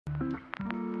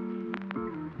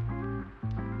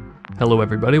Hello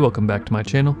everybody, welcome back to my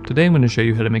channel. Today I'm going to show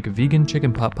you how to make a vegan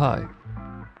chicken pot pie.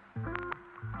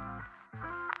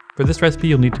 For this recipe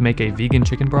you'll need to make a vegan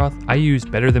chicken broth. I use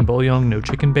Better Than Bouillon No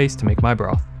Chicken base to make my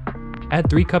broth.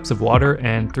 Add 3 cups of water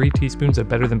and 3 teaspoons of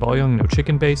Better Than Bouillon No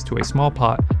Chicken base to a small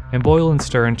pot and boil and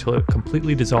stir until it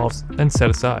completely dissolves, then set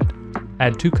aside.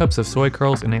 Add 2 cups of soy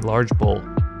curls in a large bowl.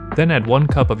 Then add 1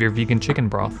 cup of your vegan chicken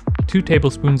broth, 2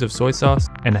 tablespoons of soy sauce,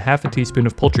 and a half a teaspoon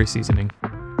of poultry seasoning.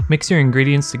 Mix your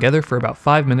ingredients together for about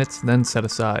 5 minutes, then set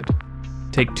aside.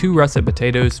 Take 2 russet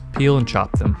potatoes, peel and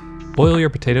chop them. Boil your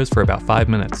potatoes for about 5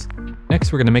 minutes.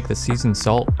 Next we're going to make the seasoned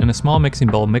salt. In a small mixing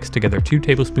bowl mix together 2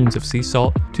 tablespoons of sea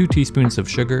salt, 2 teaspoons of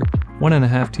sugar,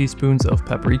 1.5 teaspoons of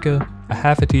paprika, a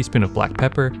half a teaspoon of black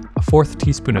pepper, a 1/4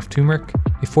 teaspoon of turmeric,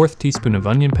 a 1/4 teaspoon of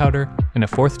onion powder, and a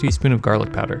 1/4 teaspoon of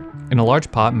garlic powder. In a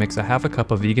large pot mix a half a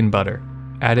cup of vegan butter.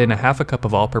 Add in a half a cup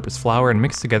of all-purpose flour and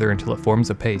mix together until it forms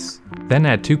a paste. Then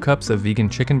add 2 cups of vegan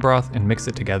chicken broth and mix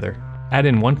it together. Add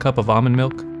in 1 cup of almond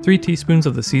milk, 3 teaspoons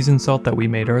of the seasoned salt that we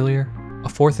made earlier, a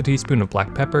 1/4 teaspoon of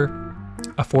black pepper,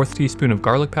 a 1/4 teaspoon of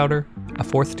garlic powder, a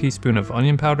 1/4 teaspoon of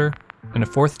onion powder, and a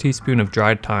 1/4 teaspoon of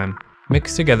dried thyme.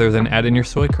 Mix together, then add in your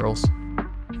soy curls.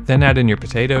 Then add in your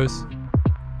potatoes,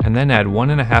 and then add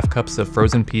 1.5 cups of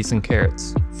frozen peas and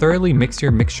carrots. Thoroughly mix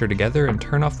your mixture together and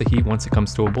turn off the heat once it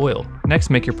comes to a boil. Next,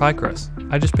 make your pie crust.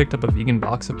 I just picked up a vegan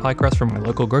box of pie crust from my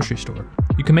local grocery store.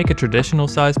 You can make a traditional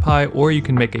size pie, or you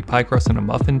can make a pie crust in a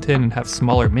muffin tin and have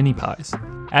smaller mini pies.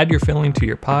 Add your filling to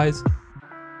your pies,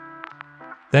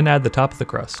 then add the top of the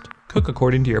crust. Cook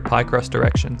according to your pie crust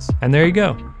directions. And there you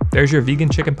go. There's your vegan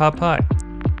chicken pot pie.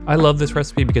 I love this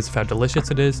recipe because of how delicious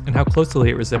it is and how closely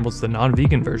it resembles the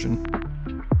non-vegan version.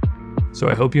 So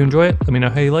I hope you enjoy it, let me know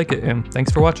how you like it, and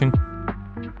thanks for watching.